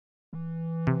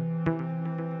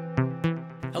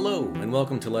Hello, and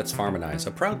welcome to Let's Pharmanize,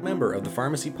 a proud member of the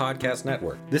Pharmacy Podcast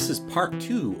Network. This is part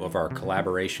 2 of our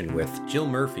collaboration with Jill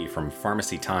Murphy from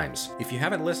Pharmacy Times. If you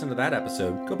haven't listened to that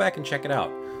episode, go back and check it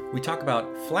out. We talk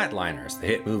about Flatliners, the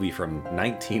hit movie from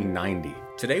 1990.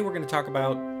 Today we're going to talk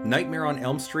about Nightmare on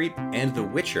Elm Street and The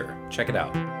Witcher. Check it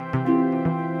out.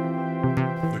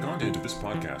 The content of this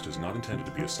podcast is not intended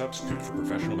to be a substitute for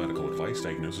professional medical advice,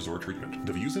 diagnosis, or treatment.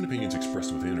 The views and opinions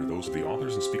expressed within are those of the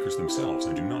authors and speakers themselves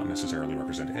and do not necessarily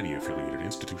represent any affiliated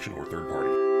institution or third party.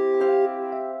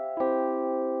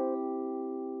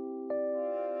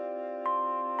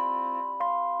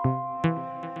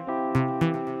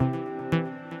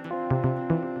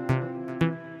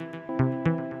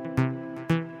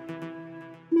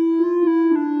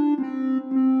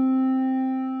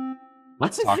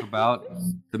 Let's talk about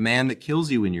the man that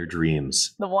kills you in your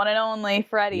dreams. The one and only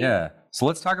Freddy. Yeah. So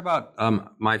let's talk about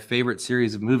my favorite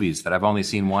series of movies that I've only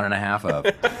seen 1.5 of.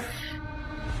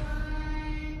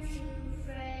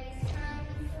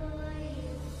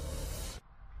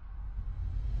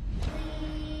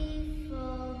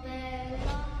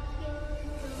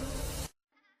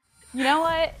 You know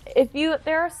what?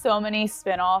 There are so many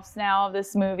spin-offs now of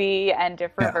this movie and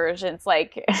different versions,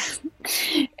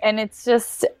 and it's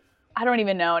just, I don't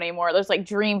even know anymore. There's like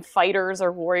Dream Fighters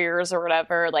or Warriors or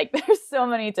whatever. Like there's so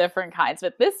many different kinds,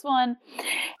 but this one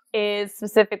is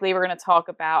specifically, we're going to talk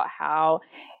about how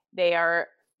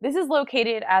this is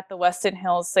located at the Weston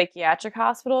Hills Psychiatric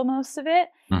Hospital, most of it,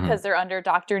 because they're under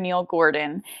Dr. Neil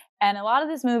Gordon. And a lot of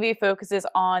this movie focuses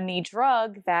on the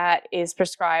drug that is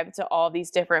prescribed to all these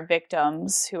different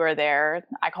victims who are there.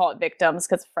 I call it victims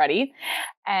because Freddy.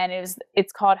 And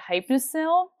it's called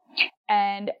Hypnocil.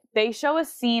 And they show a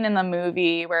scene in the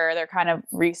movie where they're kind of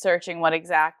researching what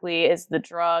exactly is the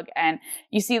drug. And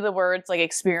you see the words like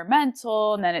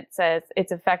experimental, and then it says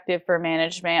it's effective for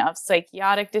management of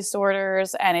psychotic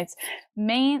disorders. And it's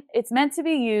meant to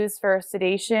be used for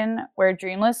sedation where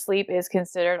dreamless sleep is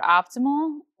considered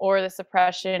optimal, or the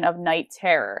suppression of night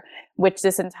terror, which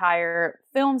this entire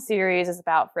film series is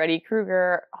about Freddy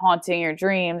Krueger haunting your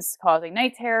dreams, causing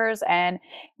night terrors, and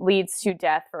leads to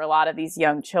death for a lot of these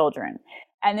young children.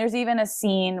 And there's even a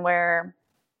scene where,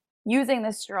 using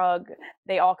this drug,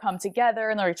 they all come together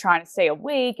and they're trying to stay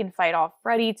awake and fight off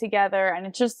Freddy together. And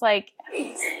it's just like,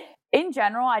 in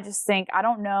general, I just think, I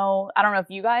don't know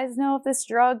if you guys know if this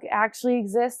drug actually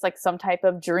exists, like some type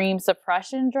of dream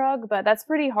suppression drug, but that's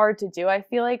pretty hard to do, I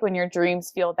feel like, when your dreams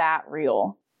feel that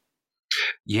real.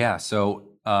 Yeah, so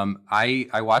I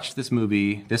watched this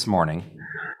movie this morning.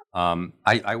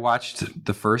 I watched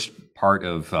the first part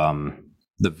of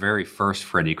the very first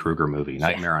Freddy Krueger movie,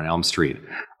 Nightmare on Elm Street.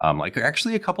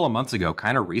 Actually a couple of months ago,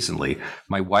 kind of recently,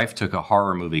 my wife took a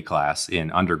horror movie class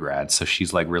in undergrad. So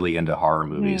she's like really into horror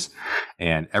movies.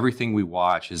 And everything we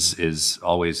watch is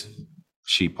always,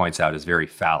 she points out, is very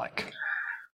phallic.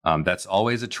 That's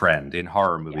always a trend in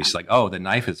horror movies. Yeah. She's like, oh, the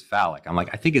knife is phallic. I'm like,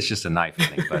 I think it's just a knife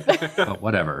thing, but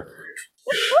whatever.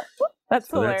 That's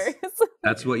hilarious.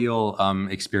 That's what you'll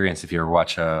experience if you ever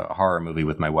watch a horror movie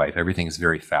with my wife. Everything is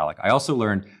very phallic. I also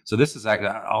learned, so this is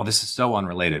so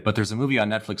unrelated, but there's a movie on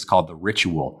Netflix called The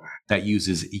Ritual that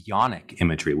uses yonic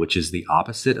imagery, which is the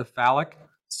opposite of phallic.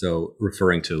 So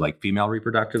referring to like female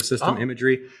reproductive system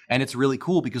imagery. And it's really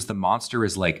cool because the monster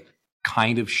is like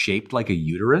kind of shaped like a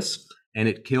uterus, and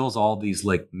it kills all these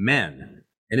like men.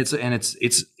 And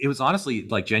it was honestly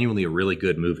like genuinely a really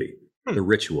good movie. The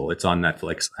Ritual. It's on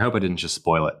Netflix. I hope I didn't just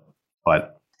spoil it,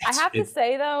 but I have to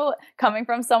say, though, coming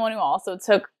from someone who also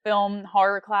took film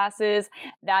horror classes,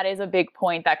 that is a big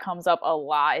point that comes up a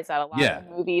lot, is that a lot of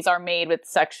movies are made with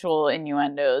sexual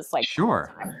innuendos. Like,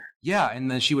 sure. Yeah, and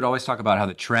then she would always talk about how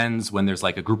the trends, when there's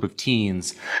like a group of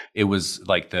teens, it was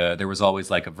like there was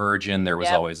always like a virgin, there was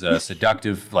always a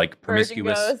seductive, like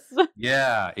promiscuous.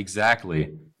 Yeah,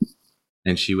 exactly.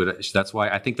 And that's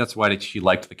why she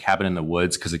liked The Cabin in the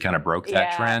Woods, because it kind of broke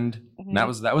that trend. Mm-hmm. That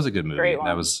was a good movie.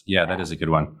 That is a good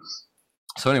one.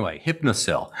 So anyway,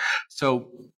 Hypnocil. So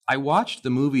I watched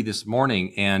the movie this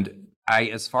morning, and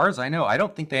as far as I know, I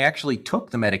don't think they actually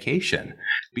took the medication,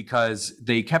 because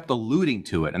they kept alluding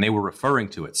to it and they were referring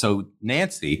to it. So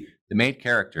Nancy, the main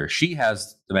character, she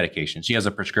has the medication. She has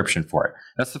a prescription for it.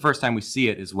 That's the first time we see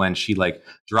it, is when she like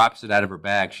drops it out of her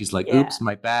bag. She's like, oops,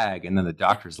 my bag. And then the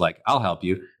doctor's like, I'll help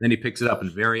you. And then he picks it up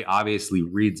and very obviously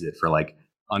reads it for like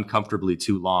uncomfortably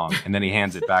too long. And then he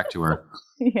hands it back to her.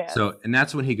 So, and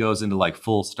that's when he goes into like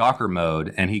full stalker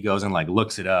mode, and he goes and like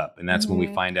looks it up. And that's when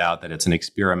we find out that it's an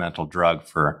experimental drug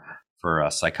for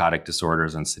psychotic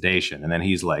disorders and sedation. And then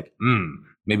he's like,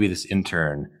 maybe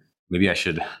I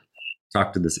should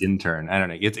talk to this intern. I don't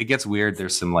know. It gets weird.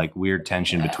 There's some like weird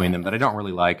tension between them that I don't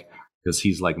really like. because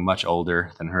he's like much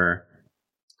older than her.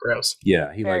 Gross.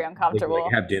 Yeah, he Very uncomfortable. They,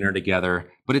 like, have dinner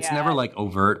together, but it's never like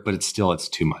overt, but it's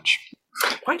too much.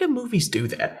 Why do movies do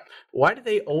that? Why do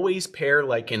they always pair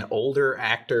like an older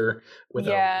actor with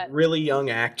a really young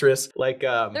actress? Like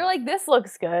they're like, this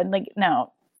looks good. Like,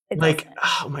 no. Like,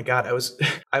 oh my God,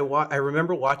 I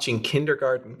remember watching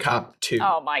Kindergarten Cop 2.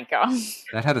 Oh my God.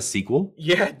 That had a sequel?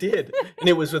 Yeah, it did. And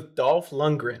it was with Dolph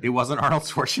Lundgren. It wasn't Arnold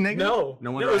Schwarzenegger? No.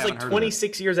 No wonder it was like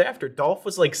 26 years after. Dolph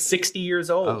was like 60 years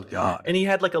old. Oh God. And he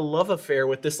had like a love affair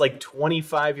with this like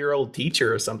 25-year-old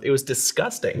teacher or something. It was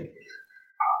disgusting.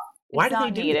 Why did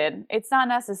they do that? It's not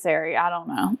necessary. I don't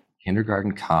know.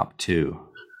 Kindergarten Cop 2.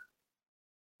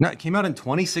 No, it came out in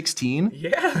 2016?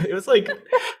 Yeah, it was like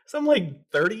some like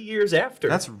 30 years after.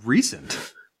 That's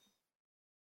recent.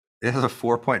 It has a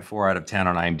 4.4 out of 10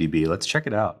 on IMDb. Let's check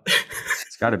it out.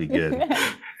 It's got to be good.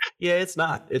 Yeah, it's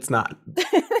not. It's not.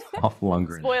 Dolph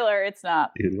Lundgren. Spoiler, it's not.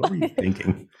 Dude, what were you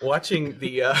thinking? Watching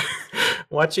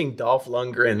Dolph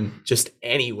Lundgren just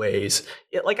anyways.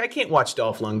 Like, I can't watch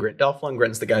Dolph Lundgren. Dolph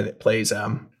Lundgren's the guy that plays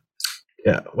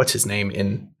what's his name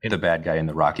in the bad guy in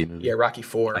the Rocky movie? Yeah, Rocky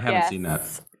 4. I haven't seen that.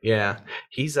 Yeah,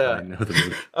 he's I know the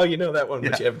movie. Oh, you know that one,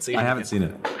 but you haven't seen it. I haven't seen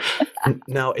it.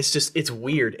 No, it's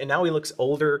weird. And now he looks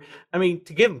older. I mean,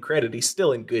 to give him credit, he's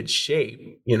still in good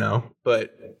shape,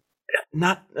 but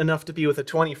not enough to be with a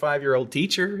 25-year-old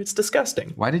teacher. It's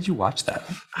disgusting. Why did you watch that?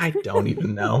 I don't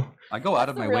even know. I go out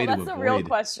of my way to avoid. That's a real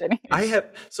question.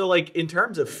 So like in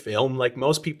terms of film, like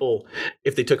most people,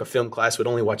 if they took a film class, would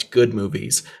only watch good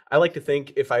movies. I like to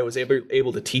think if I was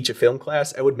able to teach a film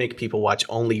class, I would make people watch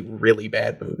only really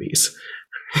bad movies.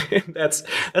 That's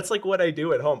like what I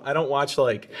do at home. I don't watch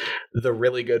like the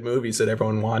really good movies that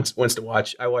everyone wants to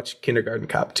watch. I watch Kindergarten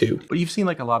Cop 2. But you've seen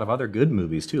like a lot of other good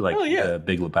movies too, like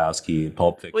Big Lebowski,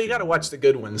 Pulp Fiction. Well, you got to watch the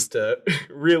good ones to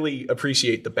really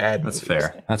appreciate the bad movies.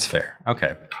 That's fair.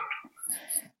 Okay.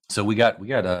 So we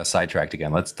got sidetracked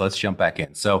again. Let's jump back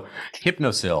in. So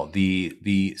Hypnosil,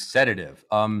 the sedative,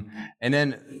 and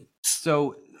then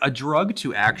so a drug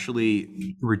to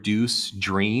actually reduce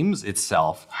dreams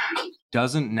itself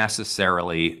doesn't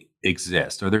necessarily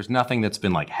exist, or there's nothing that's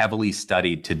been like heavily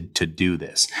studied to do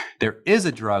this. There is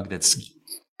a drug that's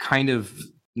kind of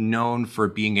known for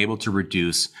being able to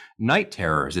reduce night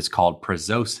terrors. It's called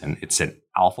prazosin. It's an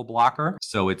alpha blocker.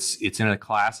 So it's in a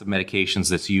class of medications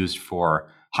that's used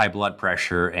for high blood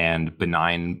pressure and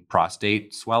benign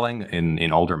prostate swelling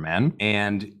in older men.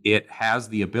 And it has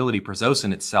the ability,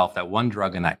 prazosin itself, that one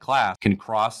drug in that class, can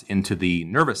cross into the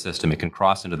nervous system. It can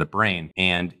cross into the brain,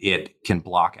 and it can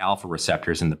block alpha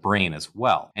receptors in the brain as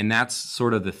well. And that's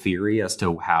sort of the theory as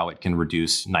to how it can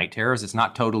reduce night terrors. It's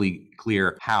not totally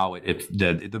clear how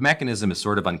the mechanism is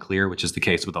sort of unclear, which is the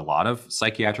case with a lot of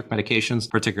psychiatric medications,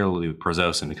 particularly with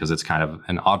prazosin, because it's kind of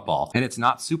an oddball. And it's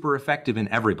not super effective in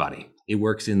everybody. It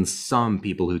works in some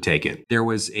people who take it. There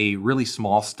was a really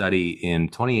small study in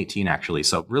 2018, actually.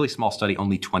 So really small study,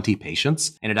 only 20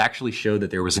 patients. And it actually showed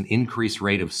that there was an increased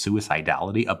rate of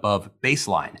suicidality above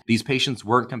baseline. These patients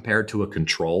weren't compared to a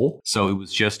control. So it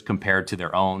was just compared to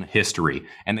their own history.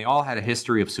 And they all had a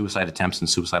history of suicide attempts and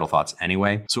suicidal thoughts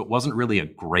anyway. So it wasn't really a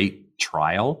great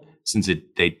trial since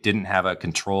they didn't have a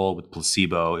control with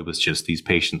placebo. It was just these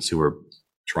patients who were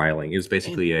trialing. It was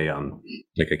basically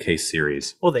a case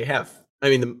series. Well, they have. I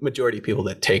mean, the majority of people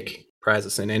that take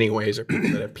prazosin anyways are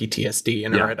people that have PTSD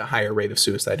and are at a higher rate of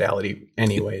suicidality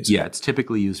anyways. Yeah, it's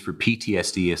typically used for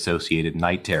PTSD-associated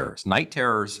night terrors. Night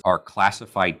terrors are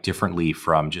classified differently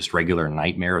from just regular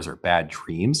nightmares or bad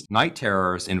dreams. Night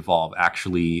terrors involve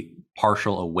actually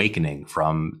partial awakening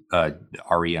from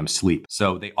REM sleep.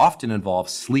 So they often involve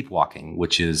sleepwalking,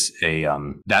 which is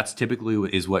that's typically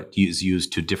is what is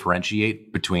used to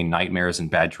differentiate between nightmares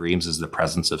and bad dreams, is the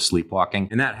presence of sleepwalking.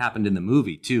 And that happened in the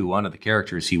movie too. One of the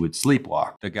characters, he would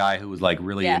sleepwalk. The guy who was like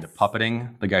really into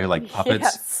puppeting, the guy who liked puppets.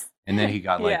 Yes. And then he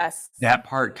got like that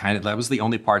part that was the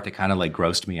only part that kind of like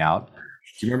grossed me out.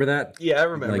 Do you remember that? Yeah, I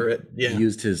remember it. Yeah. He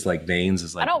used his like veins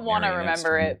as like, I don't want to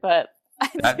remember it, but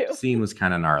that scene was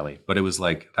kind of gnarly, but it was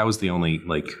like, that was the only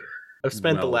like. I've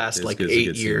spent the last like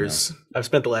 8 years. I've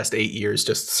spent the last 8 years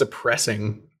just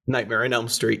suppressing Nightmare on Elm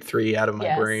Street 3 out of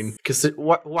my brain. Because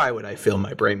why would I fill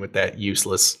my brain with that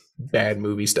useless bad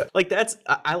movie stuff? Like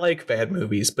I like bad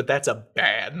movies, but that's a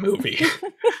bad movie.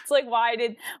 It's like,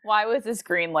 why was this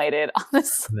green lighted?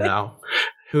 Honestly, no,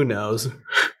 who knows?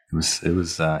 It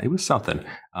was something.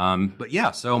 But yeah,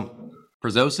 so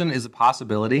Prazosin is a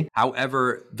possibility.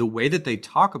 However, the way that they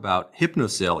talk about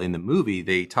Hypnocil in the movie,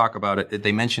 they talk about it,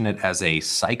 they mention it as a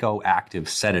psychoactive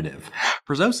sedative.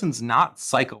 Prazosin's not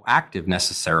psychoactive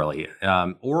necessarily,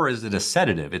 or is it a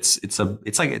sedative? It's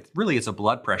a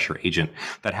blood pressure agent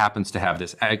that happens to have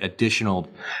this additional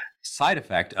side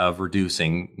effect of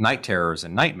reducing night terrors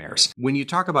and nightmares. When you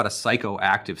talk about a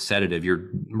psychoactive sedative,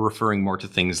 you're referring more to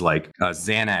things like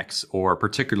Xanax, or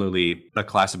particularly a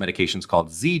class of medications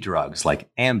called Z drugs like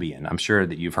Ambien. I'm sure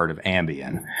that you've heard of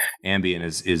Ambien. Ambien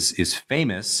is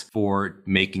famous for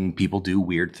making people do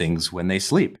weird things when they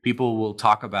sleep. People will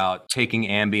talk about taking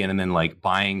Ambien and then like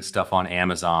buying stuff on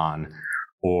Amazon,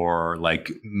 or like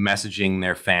messaging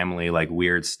their family like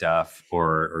weird stuff,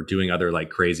 or doing other like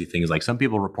crazy things. Like some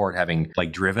people report having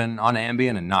like driven on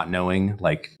Ambien and not knowing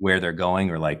like where they're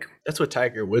going, or like that's what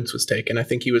Tiger Woods was taking. I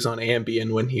think he was on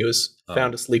Ambien when he was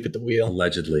found asleep at the wheel.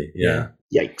 Allegedly, yeah.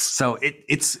 Yikes. So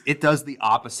it does the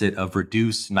opposite of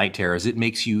reduce night terrors. It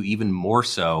makes you even more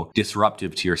so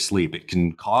disruptive to your sleep. It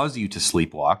can cause you to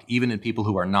sleepwalk, even in people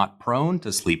who are not prone to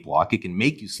sleepwalk. It can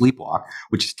make you sleepwalk,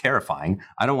 which is terrifying.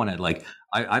 I don't want to like,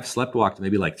 I've sleptwalked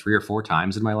maybe like 3 or 4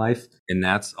 times in my life. And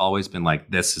that's always been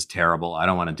like, this is terrible. I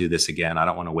don't want to do this again. I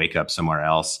don't want to wake up somewhere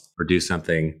else or do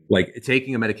something. Like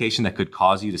taking a medication that could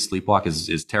cause you to sleepwalk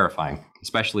is terrifying,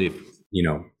 especially if, you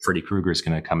know, Freddy Krueger is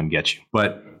going to come and get you.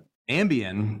 But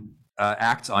Ambien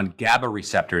acts on GABA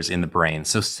receptors in the brain.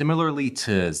 So similarly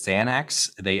to Xanax,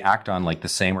 they act on like the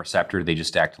same receptor. They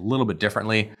just act a little bit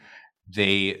differently.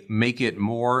 They make it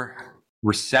more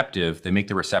receptive. They make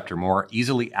the receptor more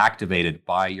easily activated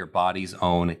by your body's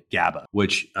own GABA,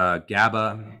 which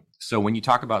GABA. So when you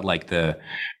talk about like the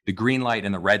green light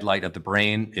and the red light of the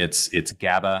brain, it's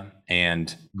GABA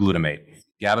and glutamate.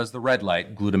 GABA is the red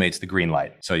light, glutamate's the green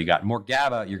light. So you got more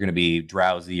GABA, you're going to be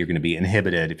drowsy, you're going to be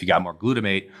inhibited. If you got more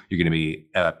glutamate, you're going to be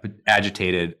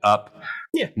agitated, up,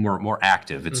 more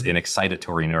active. It's an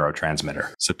excitatory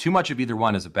neurotransmitter. So too much of either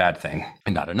one is a bad thing,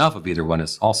 and not enough of either one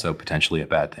is also potentially a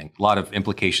bad thing. A lot of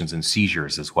implications in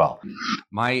seizures as well.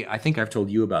 I think I've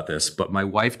told you about this, but my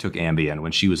wife took Ambien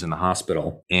when she was in the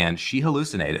hospital, and she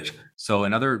hallucinated. So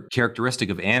another characteristic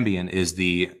of Ambien is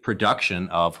the production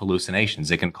of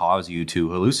hallucinations. It can cause you to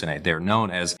hallucinate. They're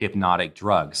known as hypnotic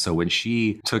drugs. So when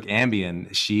she took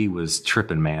Ambien, she was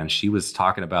tripping, man. She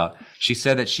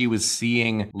said that she was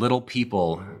seeing little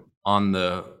people on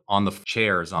the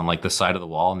chairs on like the side of the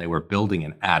wall, and they were building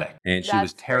an attic, and she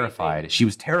was terrified. Crazy. She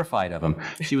was terrified of them.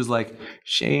 She was like,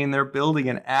 Shane, they're building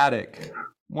an attic.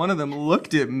 One of them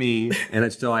looked at me,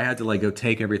 and so I had to like go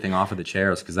take everything off of the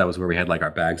chairs because that was where we had like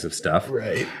our bags of stuff.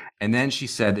 Right. And then she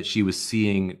said that she was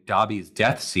seeing Dobby's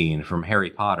death scene from Harry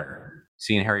Potter.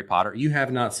 Seeing Harry Potter? You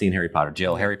have not seen Harry Potter.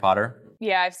 Jill, Harry Potter?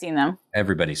 Yeah, I've seen them.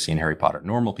 Everybody's seen Harry Potter.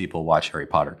 Normal people watch Harry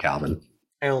Potter, Calvin.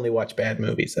 I only watch bad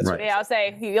movies. That's right. Yeah, I'll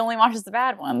say he only watches the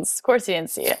bad ones. Of course, he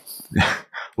didn't see it.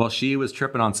 Well, she was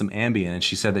tripping on some Ambien, and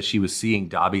she said that she was seeing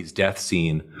Dobby's death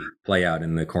scene play out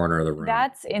in the corner of the room.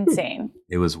 That's insane.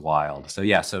 It was wild. So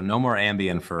yeah, so no more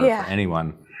Ambien for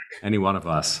anyone, any one of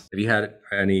us. Have you had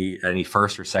any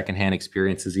first or secondhand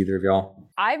experiences, either of y'all?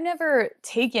 I've never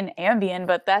taken Ambien,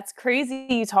 but that's crazy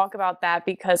you talk about that,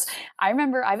 because I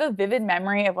remember I have a vivid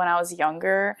memory of when I was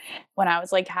younger, when I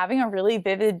was like having a really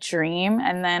vivid dream,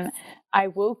 and then I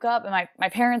woke up and my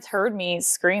parents heard me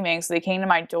screaming, so they came to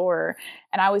my door,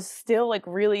 and I was still like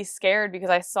really scared because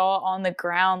I saw on the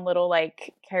ground little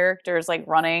like characters like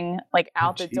running like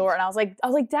out the door, and I was like,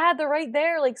 Dad, they're right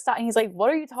there, like stop. And he's like, what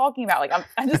are you talking about? Like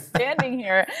I'm just standing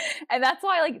here. And that's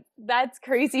why like that's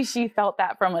crazy she felt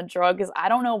that from a drug, because I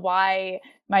don't know why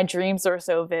my dreams were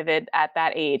so vivid at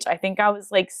that age. I think I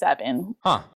was like 7.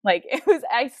 Like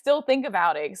I still think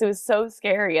about it because it was so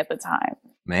scary at the time.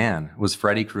 Man, was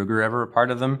Freddy Krueger ever a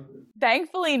part of them?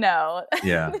 Thankfully, no.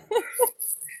 Yeah.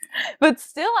 But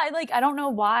still, I don't know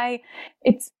why.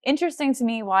 It's interesting to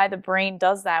me why the brain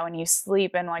does that when you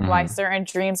sleep, and like why certain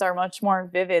dreams are much more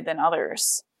vivid than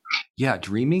others. Yeah,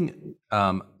 dreaming.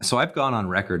 So I've gone on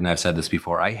record, and I've said this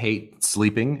before. I hate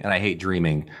sleeping and I hate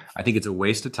dreaming. I think it's a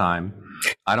waste of time.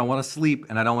 I don't want to sleep,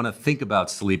 and I don't want to think about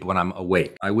sleep when I'm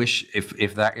awake. I wish if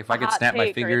I could snap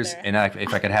my fingers and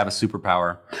if I could have a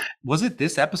superpower. Was it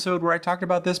this episode where I talked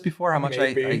about this before? How much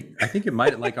I think it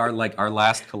might like our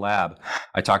last collab.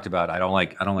 I talked about I don't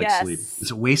like sleep.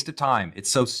 It's a waste of time. It's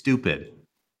so stupid.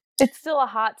 It's still a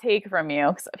hot take from you,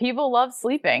 because people love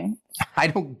sleeping. I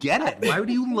don't get it. Why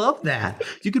do you love that?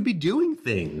 You could be doing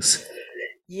things.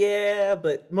 Yeah,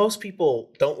 but most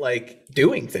people don't like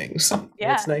doing things.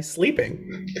 Yeah. It's nice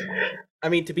sleeping. I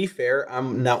mean, to be fair,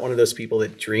 I'm not one of those people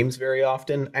that dreams very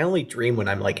often. I only dream when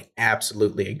I'm like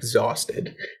absolutely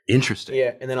exhausted. Interesting.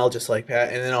 Yeah, and then I'll just like and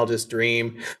then I'll just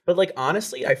dream. But like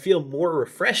honestly, I feel more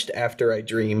refreshed after I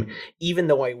dream, even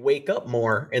though I wake up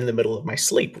more in the middle of my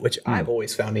sleep, which I've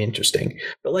always found interesting.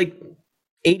 But like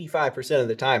 85% of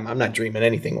the time, I'm not dreaming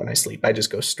anything when I sleep. I just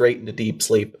go straight into deep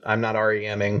sleep. I'm not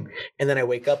REMing, and then I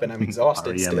wake up and I'm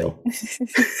exhausted still.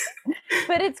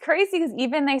 But it's crazy because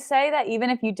even they say that even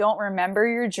if you don't remember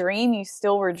your dream, you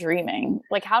still were dreaming.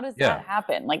 Like, how does that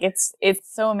happen? Like, it's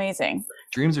so amazing.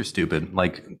 Dreams are stupid.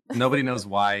 Like, nobody knows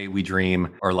why we dream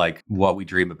or like what we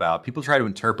dream about. People try to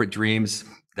interpret dreams.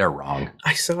 They're wrong.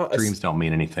 Dreams don't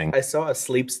mean anything. I saw a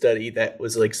sleep study that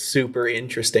was like super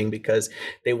interesting because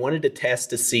they wanted to test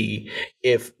to see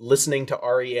if listening to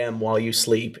REM while you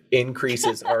sleep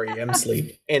increases REM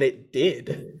sleep. And it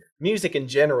did. Music in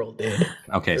general did.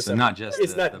 Okay, so not just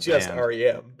it's not just band.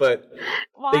 REM, but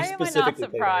why am I not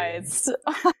surprised?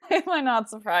 Why am I not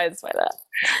surprised by that?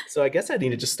 So I guess I need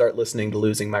to just start listening to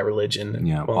Losing My Religion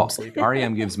while I'm sleeping.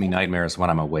 REM gives me nightmares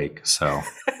when I'm awake, so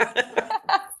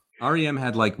REM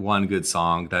had like one good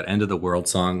song, that End of the World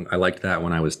song. I liked that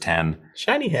when I was 10.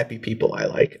 Shiny Happy People I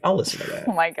like. I'll listen to that.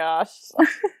 Oh my gosh.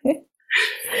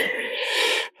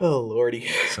 Oh lordy.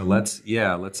 So let's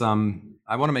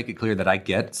I want to make it clear that I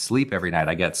get sleep every night.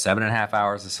 I get 7.5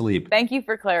 hours of sleep. Thank you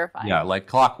for clarifying. Yeah, like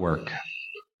clockwork.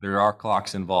 There are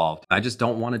clocks involved. I just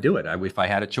don't want to do it. If I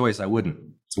had a choice, I wouldn't.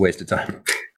 It's a waste of time.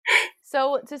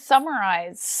 So to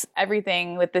summarize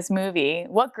everything with this movie,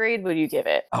 what grade would you give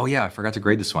it? Oh yeah, I forgot to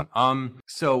grade this one.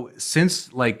 So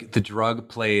since like the drug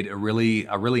played a really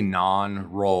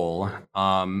non-role,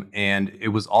 and it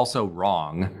was also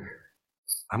wrong,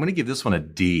 I'm gonna give this one a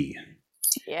D.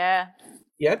 Yeah.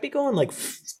 Yeah, I'd be going like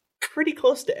pretty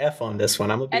close to F on this one.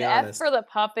 I'm gonna be honest. F for the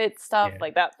puppet stuff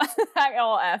like that.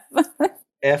 All F.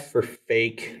 F for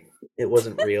fake. It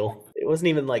wasn't real. It wasn't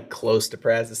even like close to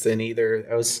Prazosin either.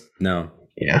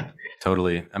 Yeah.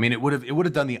 Totally. I mean, it would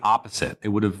have done the opposite. It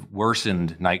would have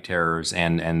worsened night terrors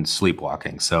and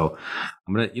sleepwalking. So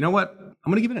I'm gonna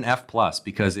give it an F plus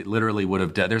because it literally would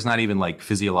have. There's not even like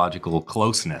physiological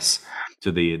closeness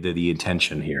to the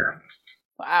intention here.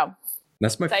 Wow.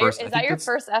 That's my first. Is that your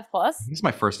first F plus? This is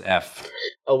my first F.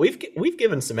 Oh, we've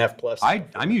given some F plus.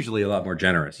 I'm usually a lot more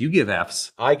generous. You give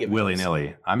Fs. I give willy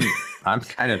nilly. I'm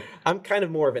kind of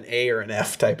more of an A or an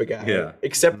F type of guy. Yeah.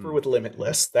 Except for with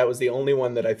Limitless, that was the only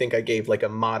one that I think I gave like a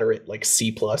moderate like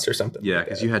C plus or something. Yeah,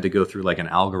 because you had to go through like an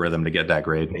algorithm to get that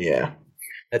grade. Yeah,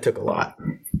 that took a lot.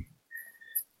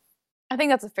 I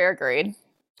think that's a fair grade.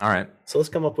 All right. So let's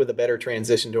come up with a better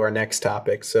transition to our next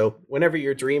topic. So whenever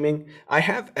you're dreaming, I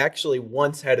have actually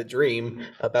once had a dream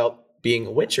about being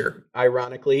a Witcher.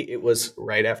 Ironically, it was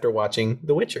right after watching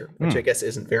The Witcher, which I guess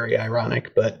isn't very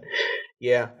ironic, but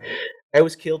yeah. I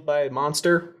was killed by a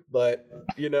monster, but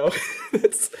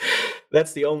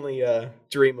that's the only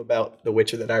dream about The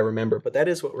Witcher that I remember. But that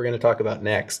is what we're going to talk about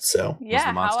next. So yeah, was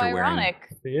the monster how ironic.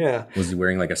 Was he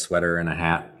wearing like a sweater and a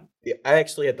hat? Yeah, I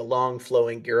actually had the long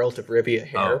flowing Geralt of Rivia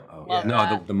hair. Yeah.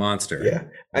 No, the monster.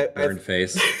 Yeah, burned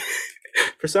face.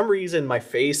 For some reason, my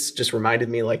face just reminded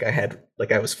me like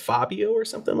I was Fabio or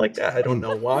something like that. I don't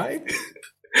know why.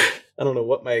 I don't know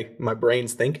what my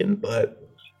brain's thinking, but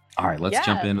all right, let's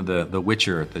jump into the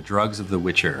Witcher, the drugs of The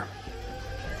Witcher.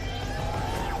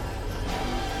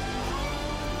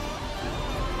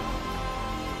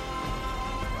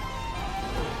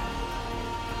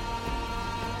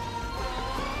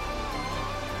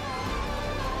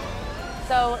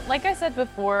 So, like I said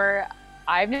before,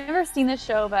 I've never seen this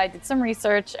show, but I did some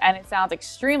research and it sounds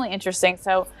extremely interesting.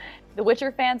 So, The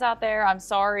Witcher fans out there, I'm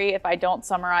sorry if I don't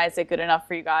summarize it good enough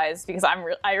for you guys because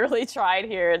I really tried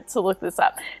here to look this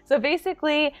up. So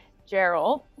basically,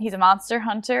 Geralt, he's a monster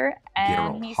hunter,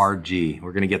 and Geralt, hard G.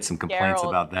 We're gonna get some complaints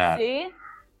about that. See?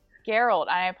 Geralt,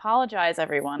 I apologize,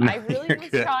 everyone. I really was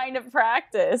trying to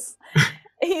practice.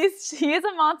 He is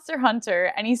a monster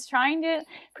hunter, and he's trying to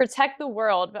protect the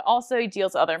world, but also he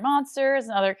deals with other monsters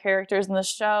and other characters in the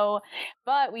show.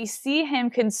 But we see him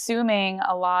consuming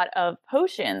a lot of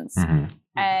potions,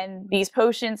 and these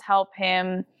potions help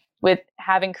him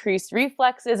have increased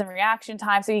reflexes and reaction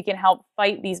time so he can help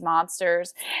fight these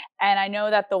monsters. And I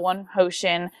know that the one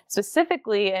potion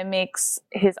specifically, it makes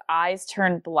his eyes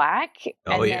turn black.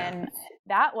 Then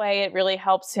that way it really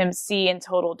helps him see in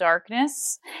total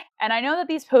darkness. And I know that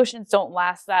these potions don't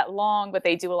last that long, but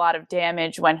they do a lot of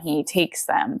damage when he takes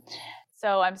them.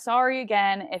 So I'm sorry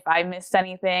again if I missed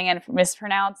anything and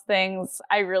mispronounced things.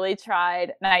 I really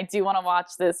tried, and I do want to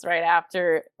watch this right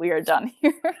after we are done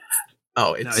here.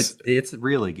 Oh, it's a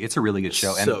really good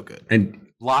show. So good. And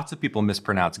Lots of people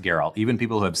mispronounce Geralt, even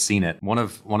people who have seen it. One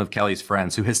of Kelly's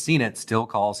friends who has seen it still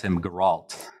calls him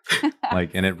Geralt.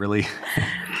 And it really,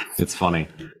 it's funny.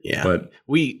 Yeah. But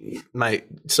my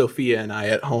Sophia and I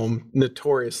at home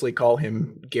notoriously call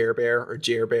him Gare Bear or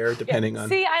Jer Bear, depending on.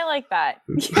 See, I like that.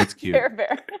 That's cute. Gare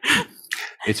Bear.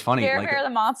 It's funny. Gare Bear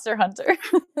the Monster Hunter.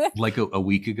 Like a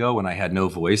week ago when I had no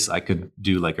voice, I could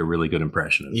do like a really good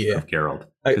impression of Geralt.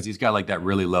 Because he's got like that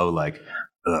really low, like,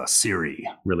 Siri,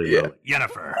 really low.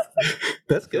 Yennefer.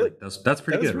 That's good. That's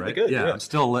pretty good, right? Good, yeah. I'm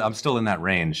still in that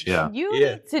range. Yeah. You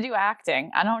need to do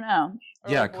acting. I don't know.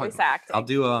 Or yeah, voice acting. I'll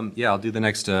do the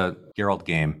next Geralt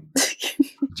game.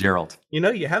 Geralt.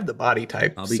 You have the body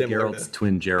type. I'll be Geralt's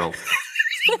twin Geralt.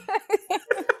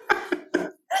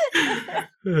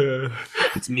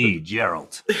 It's me,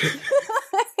 Geralt.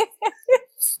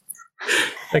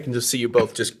 I can just see you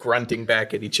both just grunting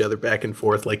back at each other, back and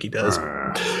forth like he does.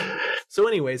 So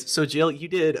anyways, Jill, you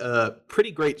did a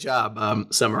pretty great job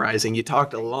summarizing. You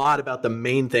talked a lot about the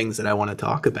main things that I want to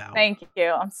talk about. Thank you.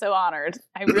 I'm so honored.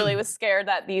 I really was scared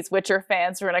that these Witcher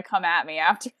fans were going to come at me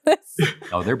after this.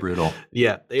 Oh, they're brutal.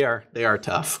 Yeah, they are. They are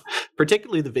tough.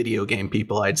 Particularly the video game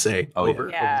people, I'd say, over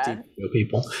the TV show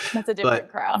people. That's a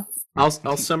different crowd. I'll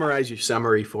summarize your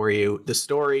summary for you. The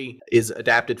story is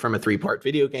adapted from a 3-part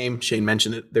video game. Shane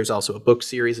mentioned it. There's also a book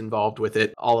series involved with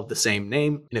it, all of the same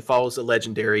name, and it follows the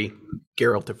legendary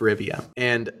Geralt of Rivia.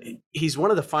 And he's one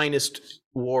of the finest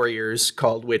warriors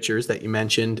called Witchers that you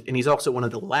mentioned, and he's also one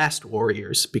of the last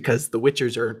warriors because the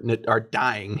Witchers are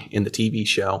dying in the TV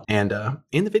show and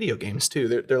in the video games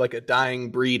too. They're like a dying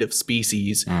breed of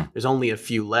species. There's only a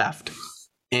few left.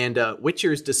 And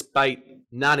Witchers, despite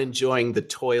not enjoying the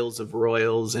toils of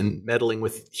royals and meddling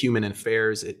with human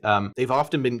affairs, they've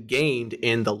often been gained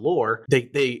in the lore.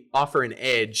 They offer an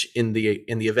edge in the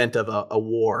event of a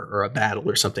war or a battle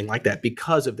or something like that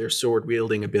because of their sword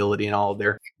wielding ability and all of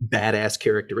their badass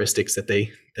characteristics that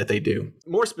they do.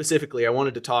 More specifically, I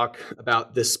wanted to talk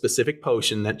about this specific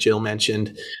potion that Jill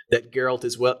mentioned that Geralt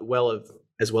as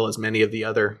well as many of the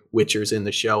other Witchers in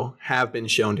the show have been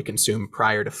shown to consume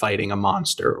prior to fighting a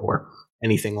monster or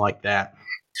anything like that.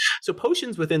 So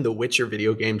potions within the Witcher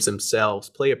video games themselves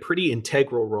play a pretty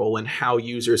integral role in how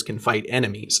users can fight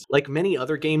enemies. Like many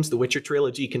other games, the Witcher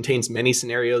trilogy contains many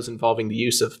scenarios involving the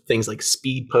use of things like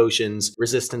speed potions,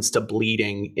 resistance to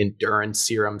bleeding, endurance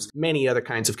serums, many other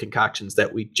kinds of concoctions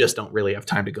that we just don't really have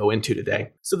time to go into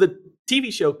today. So the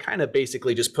TV show kind of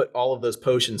basically just put all of those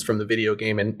potions from the video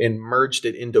game and merged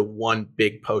it into one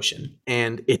big potion.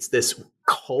 And it's this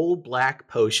coal black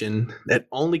potion that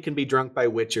only can be drunk by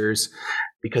Witchers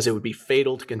because it would be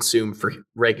fatal to consume for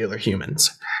regular humans.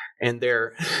 And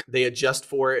they adjust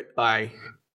for it by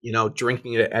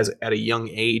drinking it at a young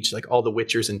age. Like all the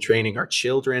Witchers in training are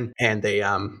children, and they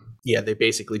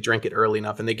basically drink it early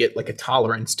enough and they get like a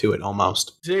tolerance to it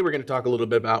almost. Today we're going to talk a little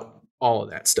bit about all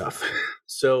of that stuff.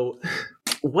 So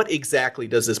what exactly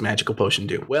does this magical potion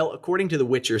do? Well, according to the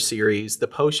Witcher series, the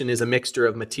potion is a mixture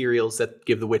of materials that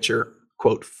give the Witcher,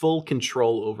 quote, full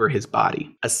control over his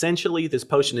body. Essentially, this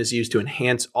potion is used to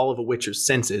enhance all of a Witcher's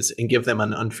senses and give them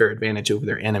an unfair advantage over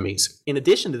their enemies. In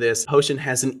addition to this, potion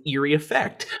has an eerie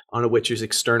effect on a Witcher's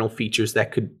external features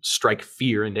that could strike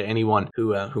fear into anyone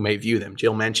who may view them.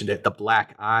 Jill mentioned it, the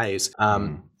black eyes.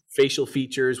 Facial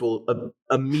features will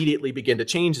immediately begin to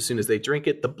change as soon as they drink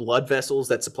it. The blood vessels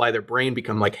that supply their brain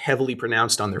become like heavily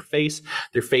pronounced on their face.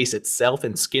 Their face itself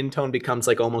and skin tone becomes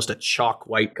like almost a chalk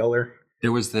white color.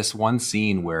 There was this one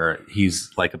scene where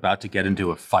he's like about to get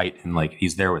into a fight and like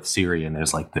he's there with Ciri and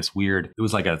there's like this weird, it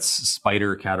was like a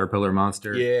spider caterpillar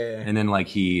monster. Yeah. And then like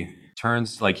he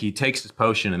takes his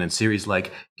potion and then Ciri's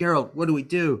like, Geralt, what do we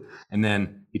do? And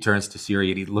then he turns to Ciri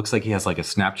and he looks like he has like a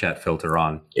Snapchat filter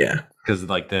on. Yeah. Because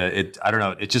like I don't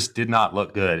know, it just did not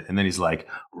look good. And then he's like,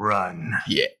 run.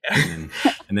 Yeah. And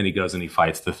then he goes and he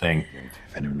fights the thing.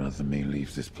 If anyone other than me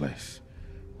leaves this place,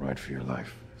 ride for your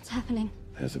life. What's happening?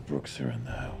 There's a Bruxer in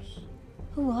the house.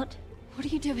 What? What are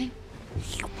you doing?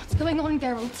 What's going on,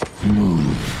 Geralt?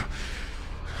 Move.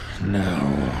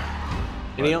 No.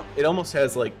 And it almost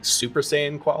has like Super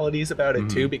Saiyan qualities about it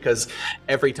too, because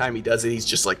every time he does it, he's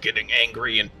just like getting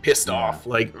angry and pissed off.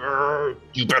 Like,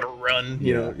 you better run.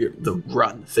 The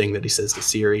run thing that he says to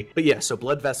Ciri. But yeah, so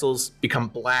blood vessels become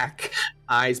black,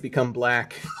 eyes become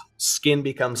black, skin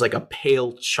becomes like a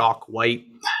pale chalk white,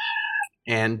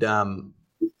 and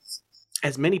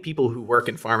As many people who work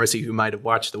in pharmacy who might have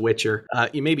watched The Witcher,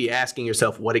 you may be asking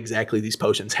yourself what exactly these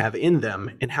potions have in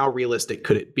them and how realistic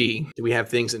could it be? Do we have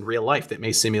things in real life that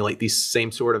may simulate these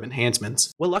same sort of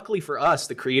enhancements? Well, luckily for us,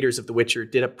 the creators of The Witcher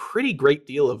did a pretty great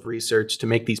deal of research to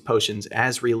make these potions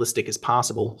as realistic as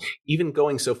possible, even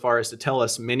going so far as to tell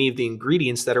us many of the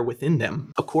ingredients that are within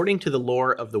them. According to the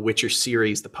lore of the Witcher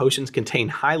series, the potions contain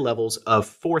high levels of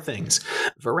 4 things: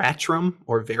 veratrum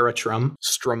or veratrum,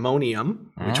 stramonium,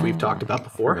 which we've talked about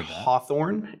before,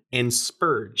 hawthorn, and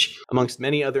spurge, amongst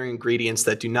many other ingredients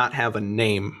that do not have a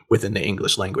name within the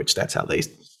English language. That's how they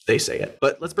say it.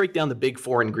 But let's break down the big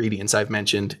 4 ingredients I've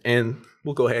mentioned, and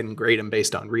we'll go ahead and grade them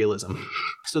based on realism.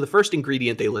 So the first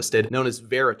ingredient they listed, known as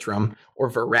veratrum or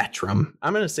veratrum.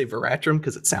 I'm going to say veratrum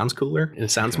because it sounds cooler and it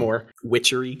sounds more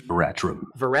witchery. Veratrum.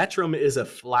 Veratrum is a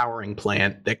flowering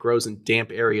plant that grows in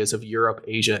damp areas of Europe,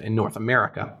 Asia, and North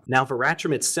America. Now,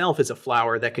 veratrum itself is a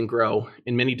flower that can grow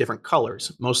in many different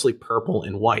colors, mostly purple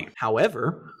and white.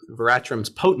 However, veratrum's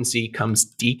potency comes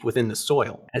deep within the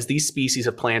soil, as these species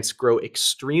of plants grow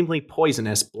extremely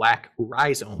poisonous black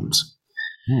rhizomes.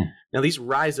 Now, these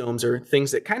rhizomes are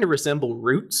things that kind of resemble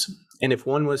roots, and if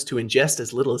one was to ingest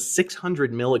as little as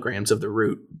 600 milligrams of the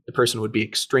root, the person would be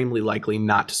extremely likely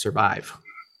not to survive.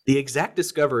 The exact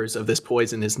discoverers of this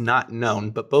poison is not known,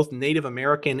 but both Native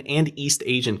American and East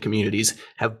Asian communities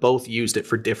have both used it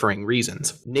for differing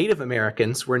reasons. Native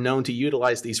Americans were known to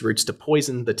utilize these roots to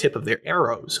poison the tip of their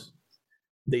arrows.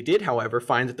 They did, however,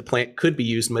 find that the plant could be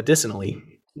used medicinally.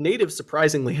 Natives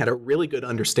surprisingly had a really good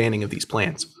understanding of these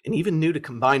plants, and even knew to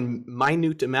combine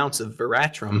minute amounts of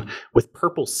veratrum with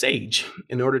purple sage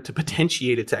in order to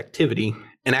potentiate its activity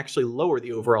and actually lower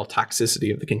the overall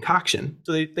toxicity of the concoction.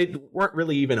 So they weren't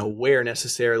really even aware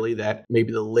necessarily that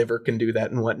maybe the liver can do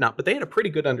that and whatnot, but they had a pretty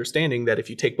good understanding that if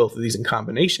you take both of these in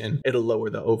combination, it'll lower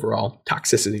the overall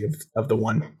toxicity of the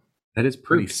one. That is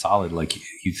pretty solid. Like,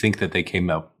 you think that they came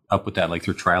up with that like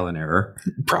through trial and error?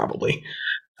 Probably.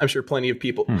 I'm sure plenty of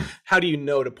people. How do you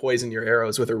know to poison your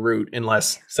arrows with a root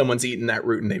unless someone's eaten that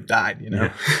root and they've died, you know?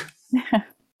 Yeah.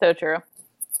 So true.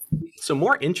 So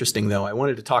more interesting, though, I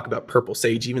wanted to talk about purple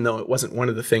sage, even though it wasn't one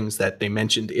of the things that they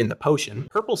mentioned in the potion.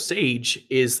 Purple sage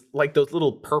is like those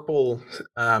little purple,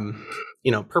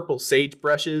 purple sage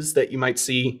brushes that you might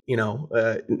see,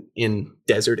 in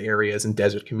desert areas and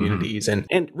desert communities.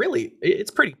 And really,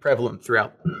 it's pretty prevalent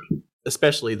throughout,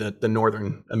 especially the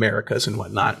northern Americas and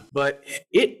whatnot. But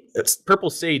purple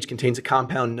sage contains a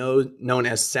compound known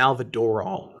as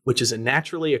salvadorol, which is a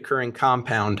naturally occurring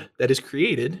compound that is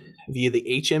created via the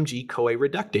HMG-CoA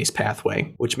reductase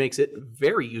pathway, which makes it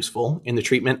very useful in the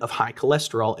treatment of high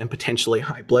cholesterol and potentially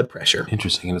high blood pressure.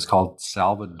 Interesting. And it's called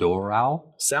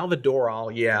salvadorol?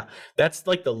 Salvadorol, yeah. That's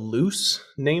like the loose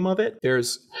name of it.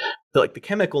 There's the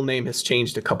chemical name has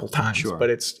changed a couple times, but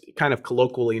it's kind of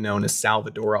colloquially known as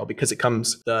salvadorol because it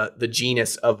comes, the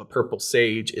genus of a purple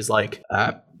sage is like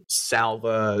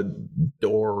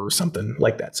Salvador or something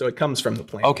like that. So it comes from the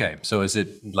plant. Okay, so is it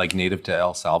like native to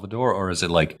El Salvador, or is it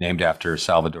like named after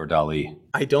Salvador Dali?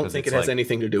 I don't think it has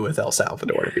anything to do with El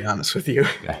Salvador, to be honest with you.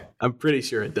 Okay. I'm pretty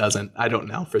sure it doesn't. I don't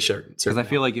know for sure. Because I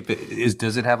feel like if it is,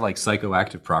 does it have like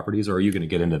psychoactive properties, or are you going to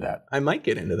get into that? I might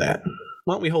get into that.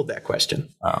 Why don't we hold that question?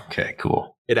 Okay,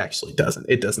 cool. It actually doesn't.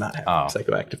 It does not have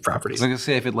psychoactive properties. I was going to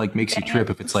say, if it like makes you trip,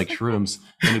 if it's like shrooms,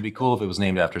 then it'd be cool if it was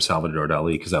named after Salvador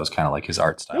Dali, because that was kind of like his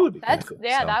art style. That would be cool.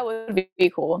 Yeah, that would be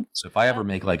cool. So if I ever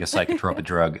make like a psychotropic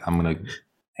drug, I'm going to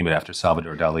name it after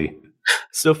Salvador Dali.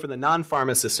 So for the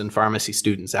non-pharmacists and pharmacy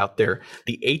students out there,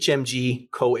 the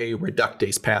HMG-CoA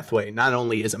reductase pathway not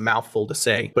only is a mouthful to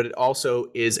say, but it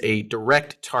also is a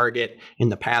direct target in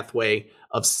the pathway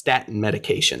of statin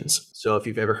medications. So if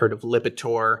you've ever heard of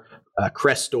Lipitor,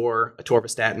 Crestor,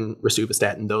 atorvastatin,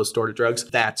 rosuvastatin, those sort of drugs,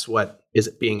 that's what is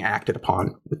being acted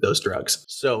upon with those drugs.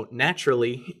 So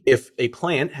naturally, if a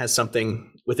plant has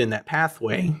something within that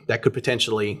pathway that could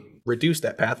potentially reduce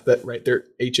that path, they're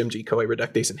HMG-CoA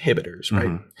reductase inhibitors, right?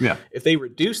 Mm-hmm. Yeah. If they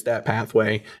reduce that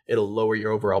pathway, it'll lower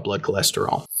your overall blood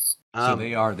cholesterol. So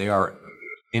they are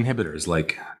inhibitors,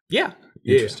 like. Yeah.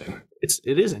 Interesting. Yeah.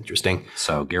 It is interesting.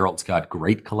 So Geralt's got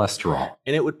great cholesterol.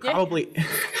 And it would probably,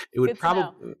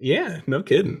 yeah, no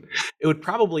kidding. It would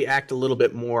probably act a little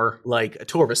bit more like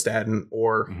atorvastatin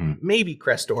or maybe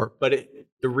Crestor, but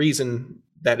the reason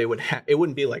that it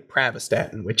wouldn't be like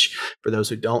pravastatin, which for those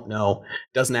who don't know,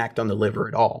 doesn't act on the liver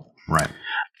at all. Right.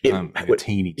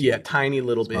 Tiny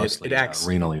little bit. Mostly, it acts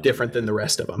renally different than the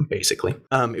rest of them, basically.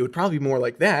 It would probably be more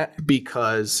like that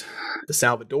because the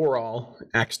salvadorol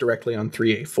acts directly on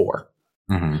 3A4.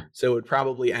 So it would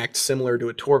probably act similar to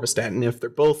atorvastatin. If they're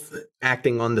both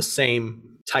acting on the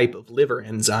same type of liver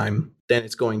enzyme, then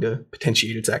it's going to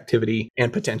potentiate its activity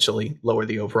and potentially lower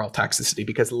the overall toxicity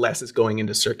because less is going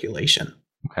into circulation.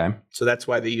 Okay. So that's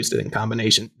why they used it in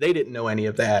combination. They didn't know any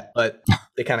of that, but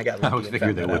they kind of got lucky. I would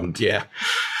figure they wouldn't. Yeah.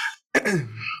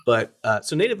 But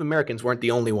so Native Americans weren't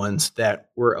the only ones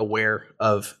that were aware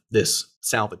of this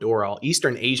salvadorol.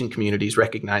 Eastern Asian communities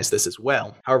recognized this as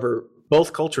well. However,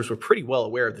 both cultures were pretty well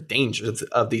aware of the dangers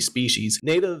of these species.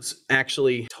 Natives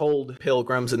actually told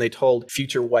pilgrims and they told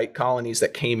future white colonies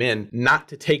that came in not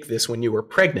to take this when you were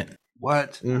pregnant.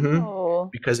 What? Oh.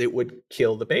 Because it would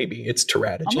kill the baby. It's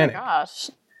teratogenic. Oh my gosh.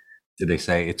 Did they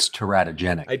say it's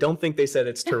teratogenic? I don't think they said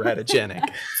it's teratogenic.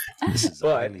 This is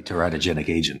a highly teratogenic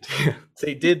agent.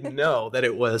 They did know that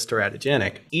it was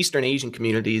teratogenic. Eastern Asian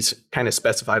communities kind of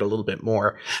specified a little bit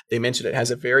more. They mentioned it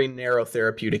has a very narrow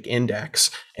therapeutic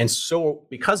index. And so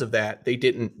because of that, they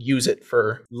didn't use it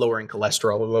for lowering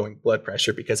cholesterol or lowering blood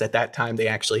pressure because at that time they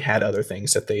actually had other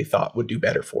things that they thought would do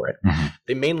better for it.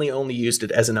 They mainly only used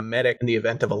it as an emetic in the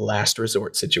event of a last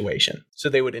resort situation. So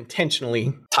they would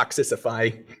intentionally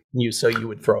toxicify you so you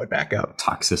would throw it back up.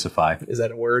 Toxicify. Is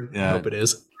that a word? Yeah. I hope it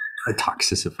is.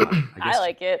 Toxicify. I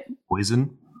like it.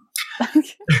 Poison.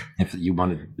 If you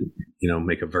wanted to,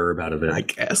 make a verb out of it, I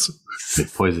guess.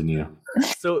 Poison you.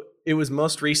 So it was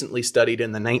most recently studied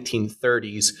in the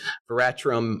 1930s.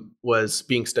 Veratrum was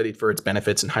being studied for its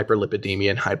benefits in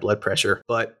hyperlipidemia and high blood pressure,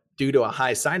 but due to a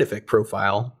high side effect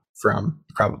profile from,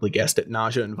 you probably guessed it,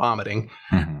 nausea and vomiting,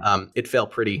 it fell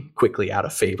pretty quickly out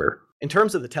of favor. In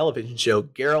terms of the television show,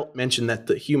 Geralt mentioned that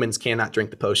the humans cannot drink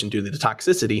the potion due to the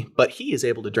toxicity, but he is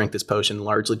able to drink this potion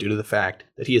largely due to the fact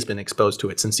that he has been exposed to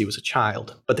it since he was a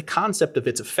child. But the concept of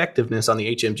its effectiveness on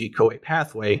the HMG-CoA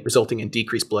pathway, resulting in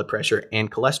decreased blood pressure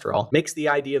and cholesterol, makes the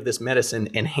idea of this medicine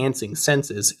enhancing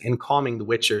senses and calming the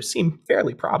Witcher seem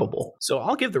fairly probable. So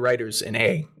I'll give the writers an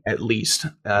A, at least.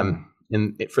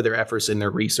 For their efforts in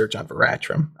their research on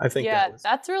Veratrum. I think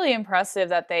that's really impressive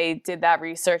that they did that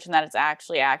research and that it's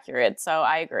actually accurate. So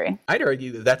I agree. I'd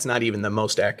argue that that's not even the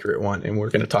most accurate one, and we're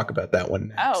going to talk about that one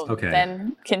next. Oh, okay.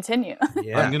 Then continue.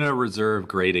 Yeah. I'm going to reserve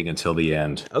grading until the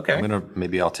end. Okay.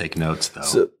 Maybe I'll take notes, though.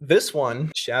 So this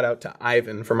one, shout out to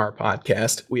Ivan from our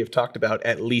podcast, we have talked about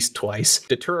at least twice,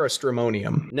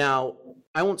 Deuterostramonium. Now,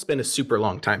 I won't spend a super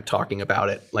long time talking about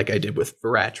it like I did with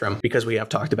Veratrum because we have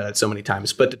talked about it so many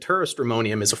times, but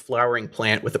Deuterostramonium is a flowering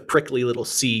plant with a prickly little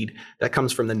seed that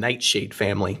comes from the nightshade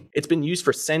family. It's been used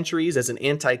for centuries as an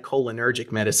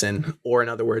anticholinergic medicine, or in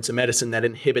other words, a medicine that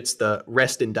inhibits the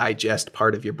rest and digest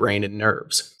part of your brain and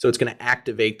nerves. So it's going to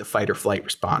activate the fight or flight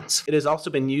response. It has also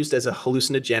been used as a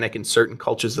hallucinogenic in certain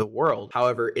cultures of the world.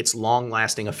 However, its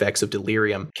long-lasting effects of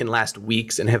delirium can last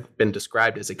weeks and have been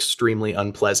described as extremely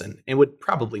unpleasant and would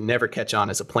probably never catch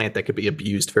on as a plant that could be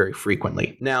abused very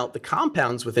frequently. Now, the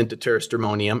compounds within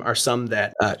Deuterostramonium are some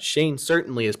that Shane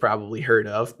certainly has probably heard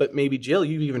of, but maybe Jill,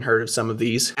 you've even heard of some of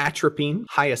these: atropine,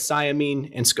 hyoscyamine,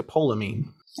 and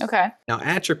scopolamine. Okay. Now,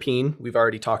 atropine, we've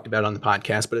already talked about on the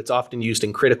podcast, but it's often used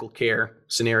in critical care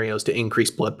scenarios to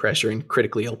increase blood pressure in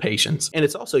critically ill patients. And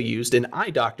it's also used in eye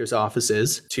doctors'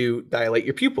 offices to dilate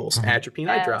your pupils, atropine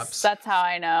eye drops. That's how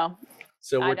I know.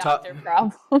 So we're talking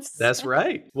problems. That's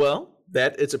right. Well,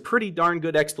 that is a pretty darn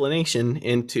good explanation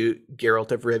into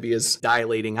Geralt of Rivia's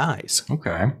dilating eyes.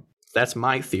 Okay. That's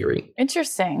my theory.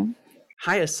 Interesting.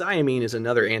 Hyoscyamine is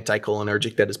another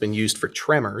anticholinergic that has been used for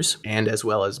tremors and as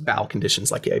well as bowel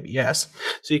conditions like IBS.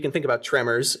 So you can think about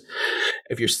tremors.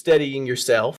 If you're steadying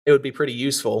yourself, it would be pretty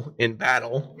useful in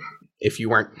battle if you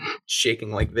weren't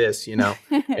shaking like this, in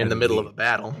the middle of a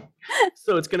battle.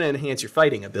 So it's going to enhance your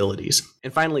fighting abilities.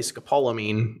 And finally,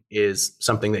 scopolamine is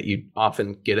something that you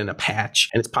often get in a patch,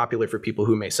 and it's popular for people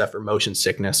who may suffer motion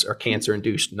sickness or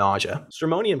cancer-induced nausea.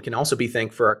 Stramonium can also be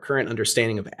thanked for our current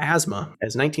understanding of asthma,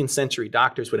 as 19th century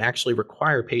doctors would actually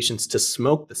require patients to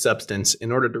smoke the substance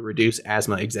in order to reduce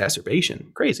asthma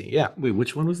exacerbation. Crazy, yeah. Wait,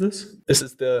 which one was this? This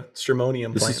is the stramonium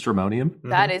plant. This is stramonium? Mm-hmm.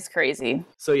 That is crazy.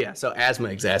 So asthma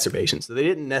exacerbation. So they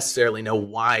didn't necessarily know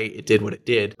why it did what it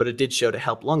did, but it did show to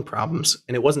help lung problems.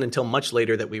 And it wasn't until much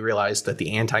later that we realized that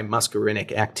the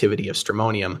anti-muscarinic activity of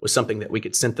stramonium was something that we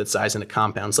could synthesize into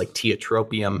compounds like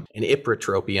tiotropium and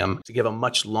ipratropium to give a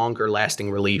much longer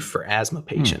lasting relief for asthma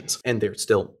patients. And they're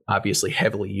still obviously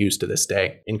heavily used to this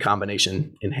day in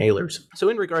combination inhalers. So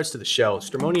in regards to the show,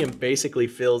 stramonium basically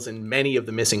fills in many of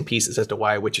the missing pieces as to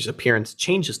why a witch's appearance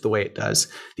changes the way it does.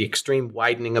 The extreme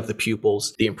widening of the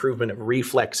pupils, the improvement of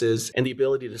reflexes, and the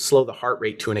ability to slow the heart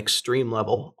rate to an extreme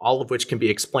level, all of which can be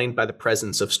explained by the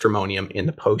presence of stramonium in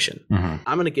the potion.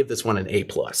 I'm going to give this one an A+.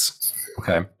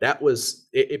 Okay. That was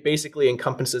it basically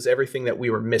encompasses everything that we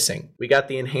were missing. We got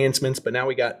the enhancements, but now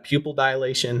we got pupil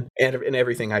dilation and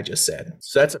everything I just said.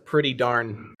 So that's a pretty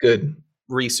darn good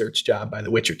research job by the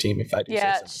Witcher team, if I do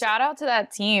say so. Shout out to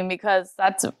that team, because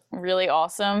that's really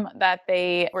awesome that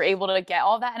they were able to get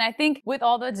all that. And I think with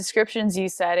all the descriptions you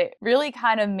said, it really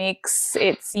kind of makes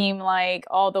it seem like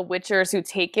all the Witchers who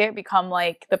take it become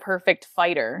like the perfect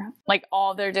fighter, like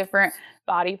all their different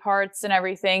body parts and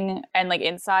everything and like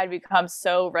inside becomes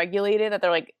so regulated that they're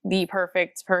like the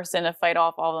perfect person to fight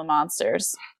off all the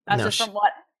monsters. That's just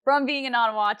from being a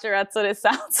non-watcher, that's what it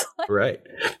sounds like. Right.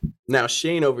 Now,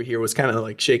 Shane over here was kind of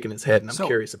like shaking his head, and I'm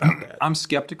curious about that. I'm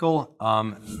skeptical.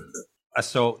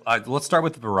 So let's start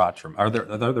with the Veratrum. Are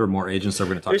there more agents that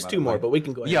we're going to talk about? There's two more, but we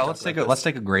can go ahead. Yeah, let's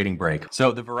take a grading break.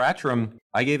 So the Veratrum,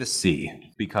 I gave a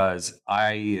C because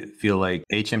I feel like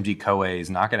HMG Koei is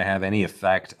not going to have any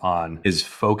effect on his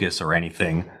focus or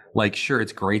anything. Like, sure,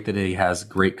 it's great that he has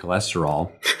great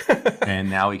cholesterol, and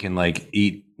now he can like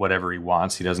eat whatever he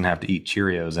wants. He doesn't have to eat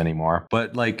Cheerios anymore.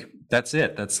 But like, that's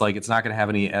it. That's like, it's not going to have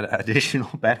any additional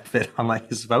benefit on like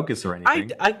his focus or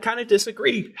anything. I kind of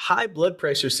disagree. High blood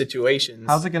pressure situations.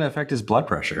 How's it going to affect his blood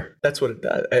pressure? That's what it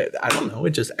does. I don't know.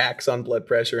 It just acts on blood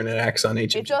pressure and it acts on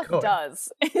HMG. It just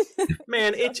does.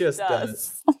 Man, it just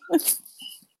does.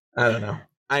 I don't know.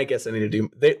 I guess I need to do.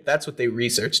 That's what they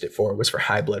researched it for, was for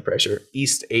high blood pressure.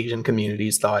 East Asian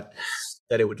communities thought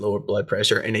that it would lower blood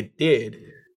pressure, and it did.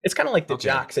 It's kind of like the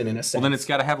Joxin in a sense. Well, then it's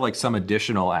got to have like some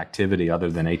additional activity other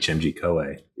than HMG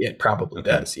Koei. Yeah, it probably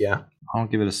does. Yeah. I'll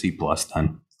give it a C plus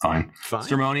then. Fine.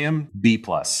 Stramonium, B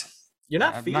plus. You're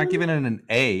not. I'm not giving it an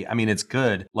A. I mean, it's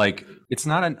good. Like, it's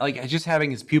not like just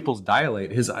having his pupils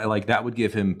dilate. His like that would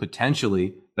give him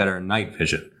potentially better night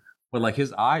vision. But like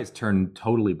his eyes turn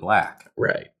totally black.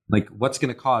 Right. Like, what's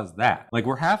going to cause that? Like,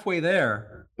 we're halfway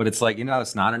there, but it's like,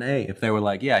 it's not an A. If they were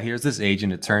like, yeah, here's this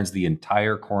agent, it turns the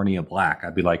entire cornea black,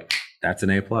 I'd be like, that's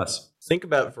an A plus. Think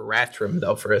about Veratrum,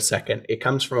 though, for a second. It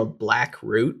comes from a black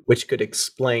root, which could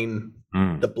explain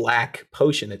the black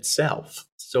potion itself.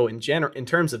 So in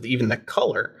terms of even the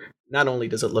color, not only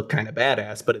does it look kind of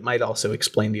badass, but it might also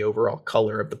explain the overall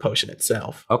color of the potion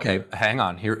itself. Okay, hang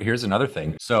on. Here's another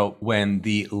thing. So when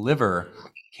the liver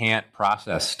can't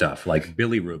process stuff like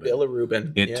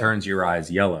bilirubin, it turns your eyes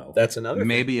yellow. That's another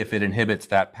Maybe if it inhibits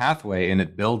that pathway and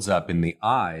it builds up in the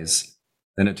eyes,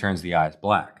 then it turns the eyes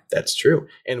black. That's true.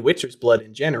 And Witcher's blood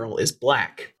in general is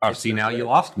black. Oh, see, now you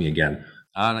lost me again.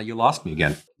 You lost me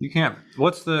again. You can't.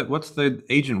 What's the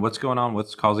agent? What's going on?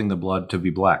 What's causing the blood to be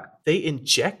black? They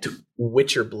inject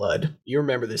Witcher blood. You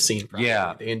remember this scene, probably.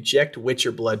 Yeah. They inject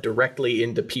Witcher blood directly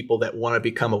into people that want to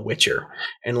become a Witcher.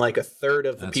 And like a third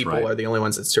of the people are the only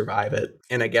ones that survive it.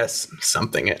 And I guess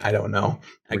I don't know.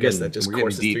 I guess that just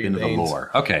courses deep through into your veins. The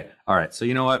lore. Okay. All right. So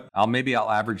you know what? I'll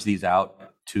average these out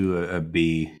to a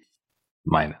B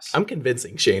minus. I'm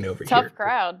convincing Shane over here. Tough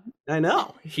crowd. I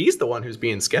know. He's the one who's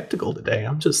being skeptical today.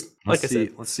 I'm just, let's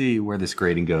see where this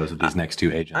grading goes with these next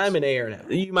two agents. I'm an A or an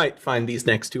F. You might find these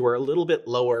next two are a little bit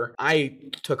lower. I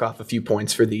took off a few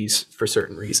points for these for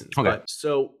certain reasons. Okay.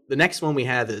 So the next one we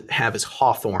have is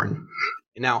Hawthorne.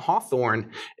 Now,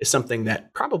 Hawthorne is something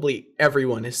that probably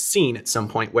everyone has seen at some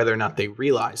point, whether or not they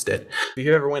realized it. If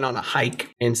you ever went on a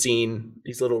hike and seen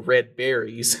these little red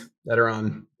berries that are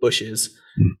on bushes,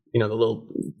 the little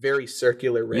very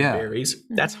circular red berries,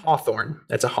 that's hawthorn.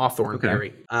 That's a hawthorn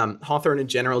berry. Hawthorn in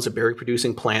general is a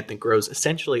berry-producing plant that grows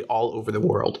essentially all over the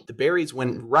world. The berries,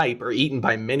 when ripe, are eaten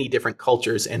by many different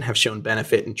cultures and have shown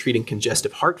benefit in treating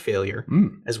congestive heart failure,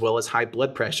 as well as high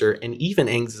blood pressure and even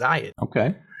anxiety.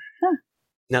 Okay.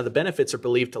 Now, the benefits are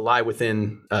believed to lie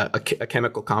within a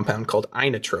chemical compound called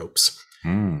inotropes.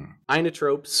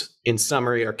 Inotropes, in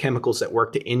summary, are chemicals that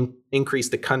work to increase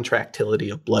the contractility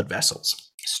of blood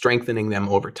vessels, strengthening them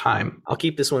over time. I'll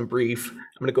keep this one brief. I'm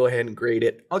going to go ahead and grade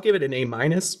it. I'll give it an A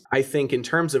minus. I think in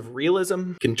terms of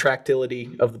realism,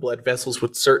 contractility of the blood vessels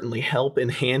would certainly help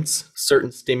enhance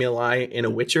certain stimuli in a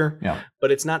Witcher,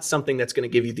 but it's not something that's going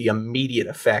to give you the immediate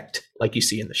effect like you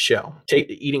see in the show.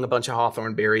 Eating a bunch of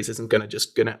hawthorn berries isn't going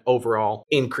to overall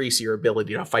increase your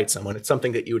ability to fight someone. It's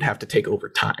something that you would have to take over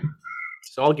time.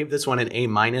 So I'll give this one an A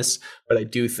minus, but I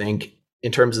do think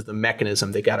in terms of the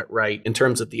mechanism, they got it right. In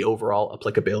terms of the overall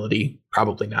applicability,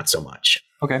 probably not so much.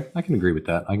 Okay, I can agree with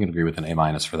that. I can agree with an A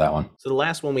minus for that one. So the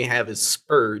last one we have is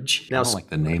Spurge. Now, I don't like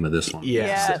the name of this one.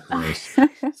 Yeah.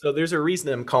 So there's a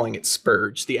reason I'm calling it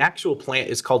Spurge. The actual plant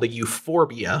is called a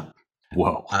euphorbia.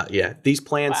 Whoa. These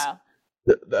plants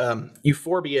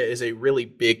Euphorbia is a really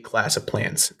big class of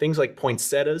plants. Things like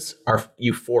poinsettias are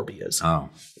euphorbias. Oh.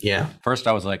 Yeah. First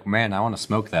I was like, man, I want to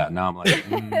smoke that. Now I'm like,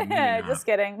 maybe not. Just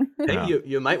kidding. Hey,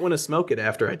 you might want to smoke it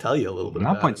after I tell you a little bit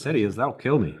Not about poinsettias, that'll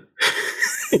kill me.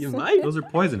 it. You might. Those are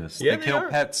poisonous. Yeah, they kill are.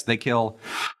 pets. They kill,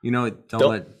 don't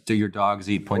let your dogs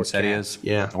eat poinsettias.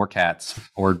 Yeah. Or cats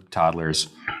or toddlers.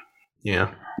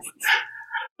 Yeah.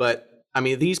 But, I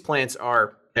mean, these plants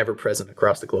are ever present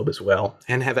across the globe as well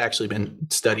and have actually been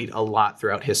studied a lot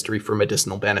throughout history for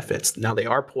medicinal benefits. Now, they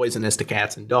are poisonous to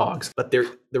cats and dogs, but the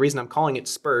reason I'm calling it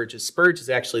spurge is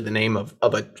actually the name of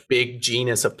a big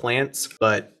genus of plants,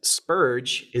 but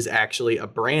spurge is actually a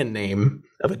brand name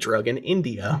of a drug in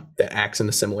India that acts in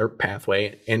a similar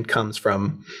pathway and comes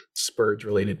from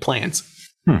spurge-related plants.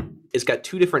 It's got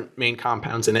two different main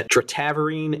compounds in it,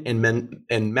 trataverine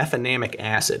and mefenamic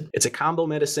acid. It's a combo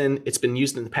medicine. It's been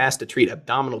used in the past to treat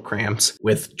abdominal cramps,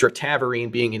 with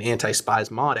trataverine being an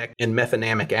antispasmodic and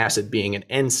mefenamic acid being an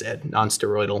NSAID,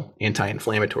 non-steroidal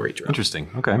anti-inflammatory drug. Interesting.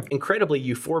 Okay. Incredibly,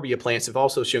 euphorbia plants have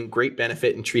also shown great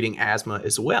benefit in treating asthma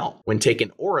as well, when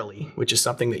taken orally, which is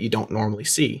something that you don't normally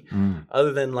see.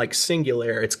 Other than like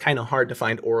Singulair, it's kind of hard to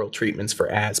find oral treatments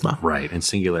for asthma. Right. And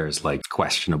Singulair is like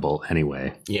questionable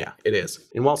anyway. Yeah, it is.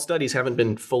 And while studies haven't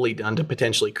been fully done to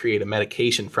potentially create a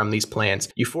medication from these plants,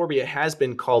 euphorbia has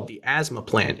been called the asthma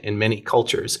plant in many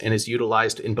cultures and is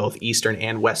utilized in both Eastern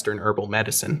and Western herbal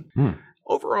medicine.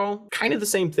 Overall, kind of the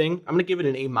same thing. I'm going to give it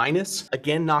an A-.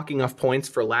 Again, knocking off points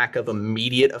for lack of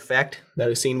immediate effect that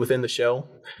is seen within the show.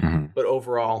 But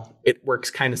overall, it works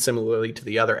kind of similarly to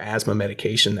the other asthma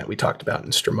medication that we talked about in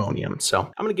Stramonium. So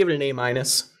I'm going to give it an A-.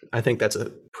 I think that's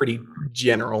a pretty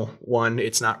general one.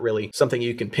 It's not really something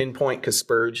you can pinpoint because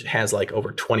spurge has like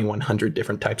over 2,100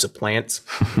 different types of plants.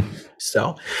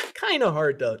 So kind of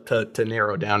hard to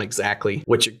narrow down exactly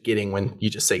what you're getting when you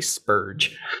just say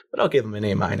spurge. But I'll give them an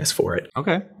A- for it.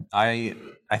 Okay.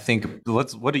 I think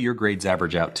what do your grades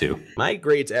average out to? My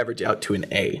grades average out to an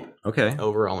A Okay.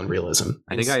 overall in realism.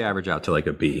 I think I average out to like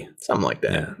a B. Something like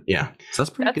that. Yeah. So that's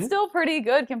pretty That's good. still pretty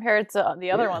good compared to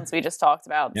the other ones we just talked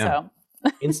about. Yeah. So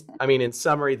In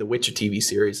summary, the Witcher TV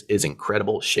series is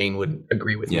incredible. Shane would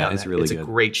agree with me on it's that. really It's good. a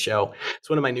great show. It's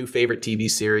one of my new favorite TV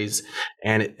series,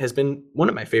 and it has been one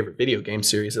of my favorite video game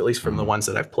series, at least from the ones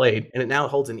that I've played. And it now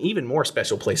holds an even more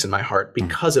special place in my heart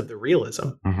because of the realism.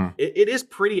 It is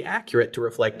pretty accurate to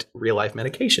reflect real-life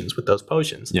medications with those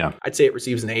potions. Yeah. I'd say it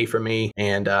receives an A from me,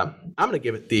 and I'm going to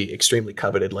give it the extremely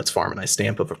coveted Let's Farm and I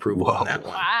stamp of approval on that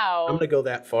one. wow. I'm going to go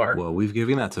that far. Well, we've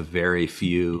given that to very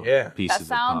few pieces That of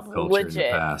sounds pop culture in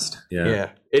legit. the past. Yeah.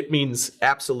 It means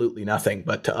absolutely nothing,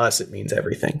 but to us, it means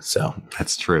everything. So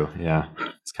That's true. Yeah.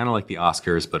 It's kind of like the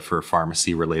Oscars, but for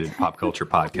pharmacy-related pop culture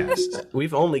podcasts.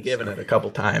 we've only given it a couple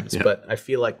times, but I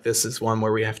feel like this is one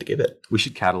where we have to give it. We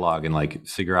should catalog and like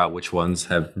figure out which ones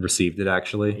have received it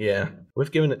actually. Yeah.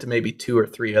 We've given it to maybe 2 or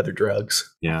 3 other drugs.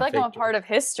 I Yeah. feel like I'm a part of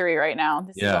history right now.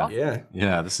 This is Yeah. awesome. Yeah.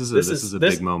 Yeah. This is a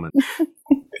big moment.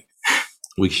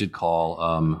 We should call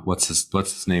what's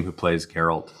his name who plays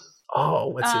Geralt? Oh,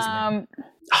 what's his name?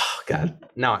 Oh, God.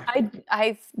 No.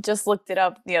 I just looked it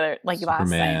up the other last night.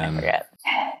 Superman. I forget.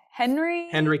 Henry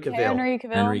Cavill. Henry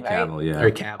Cavill. Henry right? Cavill, yeah.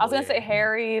 Henry Cavill, I was gonna say yeah.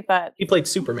 Harry, but He played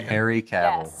Superman. Harry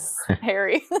Cavill. yes,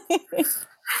 Harry.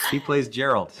 He plays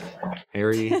Geralt.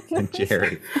 Harry and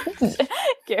Jerry.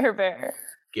 Care Bear.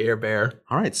 Gare Bear.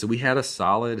 All right, so we had a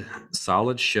solid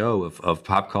show of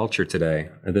pop culture today.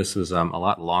 This was a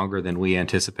lot longer than we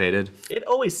anticipated. It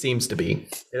always seems to be.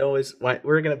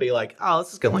 We're going to be like, oh,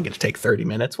 this is only going to take 30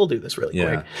 minutes. We'll do this really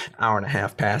quick. Hour and a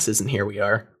half passes, and here we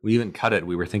are. We even cut it.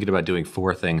 We were thinking about doing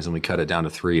 4 things, and we cut it down to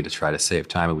 3 to try to save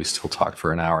time, and we still talked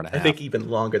for an hour and a half. I think even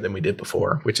longer than we did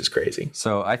before, which is crazy.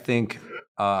 So I think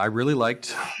I really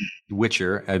liked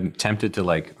Witcher. I'm tempted to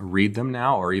like read them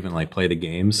now or even like play the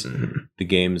games. The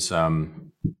games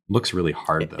looks really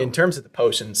hard though. In terms of the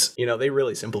potions, they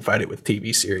really simplified it with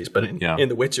TV series, but in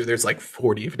The Witcher, there's like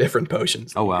 40 different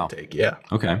potions. Oh, wow. You can take. Yeah.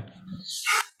 Okay.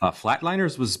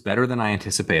 Flatliners was better than I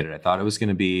anticipated. I thought it was going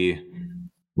to be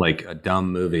like a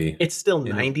dumb movie. It's still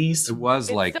 90s. It was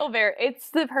It's like, still it's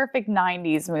the perfect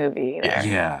 90s movie. there.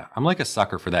 yeah, I'm like a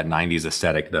sucker for that 90s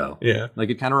aesthetic though. Yeah. Like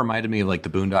it kind of reminded me of like the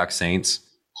Boondock Saints.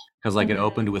 Because like it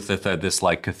opened with this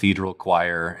like cathedral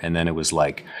choir, and then it was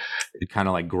like kind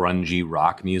of like grungy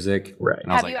rock music. Right.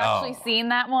 And I was Have like, you actually oh, seen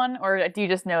that one, or do you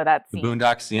just know that the scene?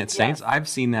 Boondock Saints. Yes. I've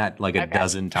seen that like a Okay.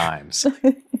 dozen times.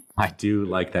 I do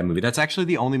like that movie. That's actually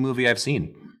the only movie I've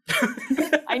seen.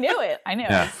 I knew it. I knew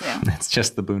Yeah, it. it's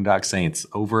just the Boondock Saints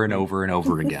over and over and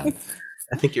over again.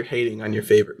 I think you're hating on your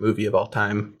favorite movie of all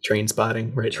time, Train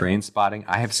Spotting, right? Train Spotting.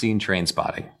 I have seen Train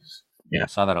Spotting. Yeah. I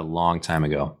saw that a long time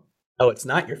ago. Oh, it's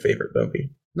not your favorite movie.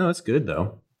 No, it's good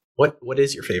though. What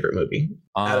is your favorite movie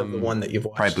out of the one that you've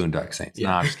watched? Probably Boondock Saints. Yeah.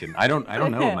 No, I'm just kidding. I don't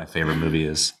know what my favorite movie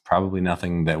is. Probably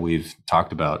nothing that we've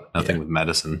talked about. Nothing with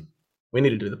medicine. We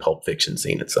need to do the Pulp Fiction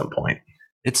scene at some point.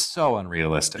 It's so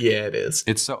unrealistic. Yeah, it is.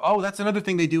 It's so. Oh, that's another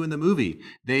thing they do in the movie.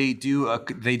 They do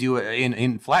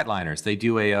in Flatliners. They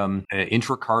do a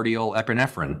intracardial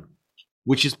epinephrine,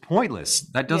 which is pointless.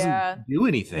 That doesn't do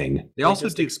anything. They also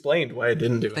just explained why it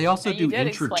didn't do it. They also do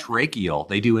intratracheal.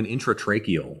 They do an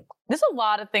intratracheal. There's a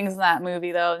lot of things in that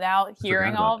movie, though. Now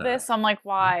hearing all of this, I'm like,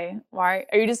 why? Why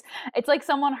are you just? It's like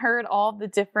someone heard all the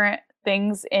different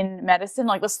things in medicine.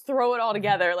 Like, let's throw it all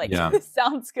together. Like, this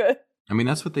sounds good. I mean,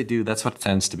 that's what they do. That's what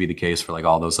tends to be the case for like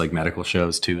all those like medical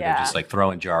shows too. They're just like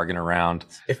throwing jargon around.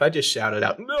 If I just shouted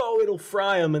out, "No, it'll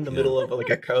fry them" in the middle of like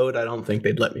a code, I don't think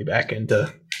they'd let me back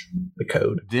into the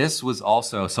code. This was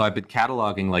also, so I've been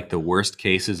cataloging like the worst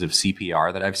cases of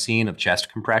CPR that I've seen of chest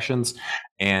compressions,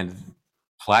 and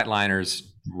Flatliners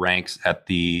ranks at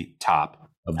the top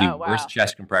of the worst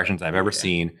chest compressions I've ever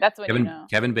seen. That's what you know.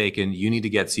 Kevin Bacon, you need to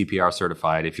get CPR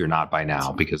certified if you're not by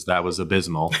now, because that was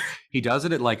abysmal. He does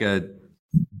it at like an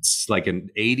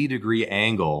 80-degree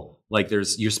angle. Like you're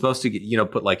supposed to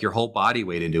get, put like your whole body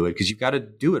weight into it because you've got to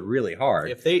do it really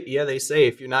hard. They say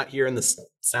if you're not hearing the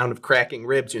sound of cracking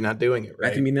ribs, you're not doing it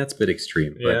right. I mean, that's a bit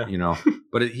extreme, but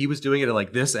but he was doing it at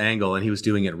like this angle, and he was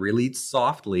doing it really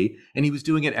softly, and he was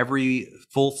doing it every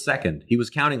full second. He was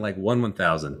counting like 1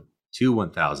 1,000, 2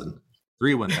 1,000,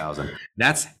 3 1,000.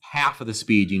 That's half of the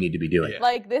speed you need to be doing.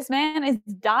 Like, this man is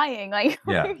dying. Like,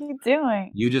 what are you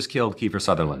doing? You just killed Kiefer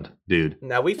Sutherland, dude.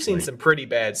 Now, we've seen some pretty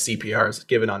bad CPRs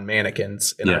given on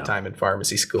mannequins in our time in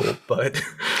pharmacy school, but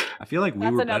I feel like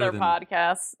that's another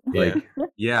podcast.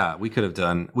 We could have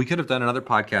done another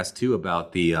podcast too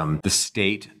about the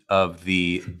state of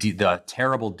the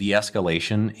terrible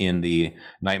de-escalation in the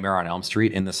Nightmare on Elm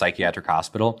Street in the psychiatric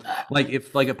hospital. Like,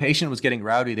 if like a patient was getting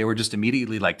rowdy, they were just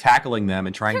immediately like tackling them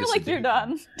and trying to like, you're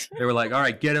done. They were like, all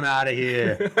right, get him out of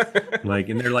here. Like,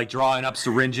 and they're like drawing up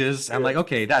syringes. I'm like,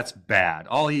 okay, that's bad.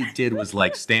 All he did was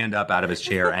like stand up out of his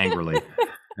chair angrily.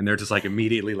 And they're just like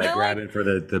immediately like grabbing for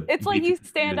the it's like you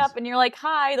stand up and you're like,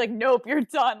 hi, like, nope, you're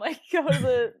done. Like, go to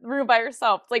the room by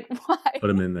yourself. It's like, why?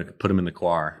 Put him in the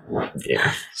quar.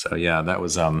 Yeah. So yeah, that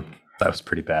was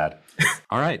pretty bad.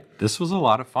 All right. This was a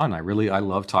lot of fun. I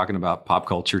love talking about pop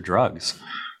culture drugs.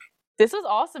 This was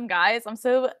awesome, guys. I'm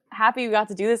so happy we got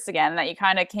to do this again, and that you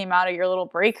kind of came out of your little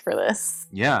break for this.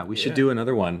 Yeah, we should do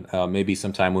another one. Maybe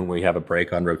sometime when we have a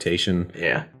break on rotation.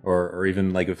 Yeah. Or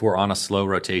even like if we're on a slow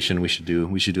rotation, we should do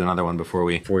another one before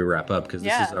we wrap up, because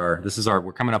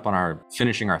we're coming up on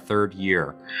finishing our 3rd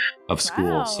year of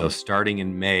school. Wow. So starting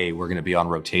in May, we're going to be on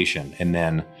rotation, and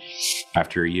then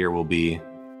after a year, we'll be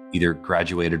either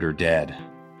graduated or dead.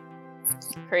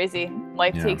 Crazy.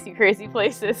 Life takes you crazy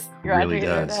places. Graduated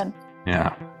really does. or dead.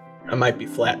 Yeah. I might be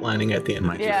flatlining at the end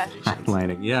of the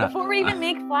flatlining, yeah. Before we even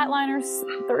make Flatliners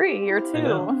 3 or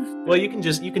 2. Well, you can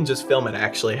just film it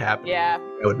actually happen. Yeah.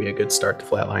 That would be a good start to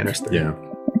Flatliners 3. Yeah.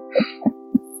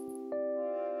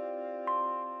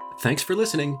 Thanks for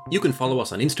listening. You can follow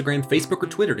us on Instagram, Facebook, or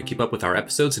Twitter to keep up with our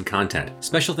episodes and content.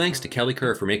 Special thanks to Kelly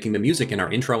Kerr for making the music in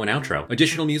our intro and outro.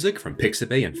 Additional music from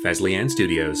Pixabay and Fesleyan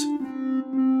Studios.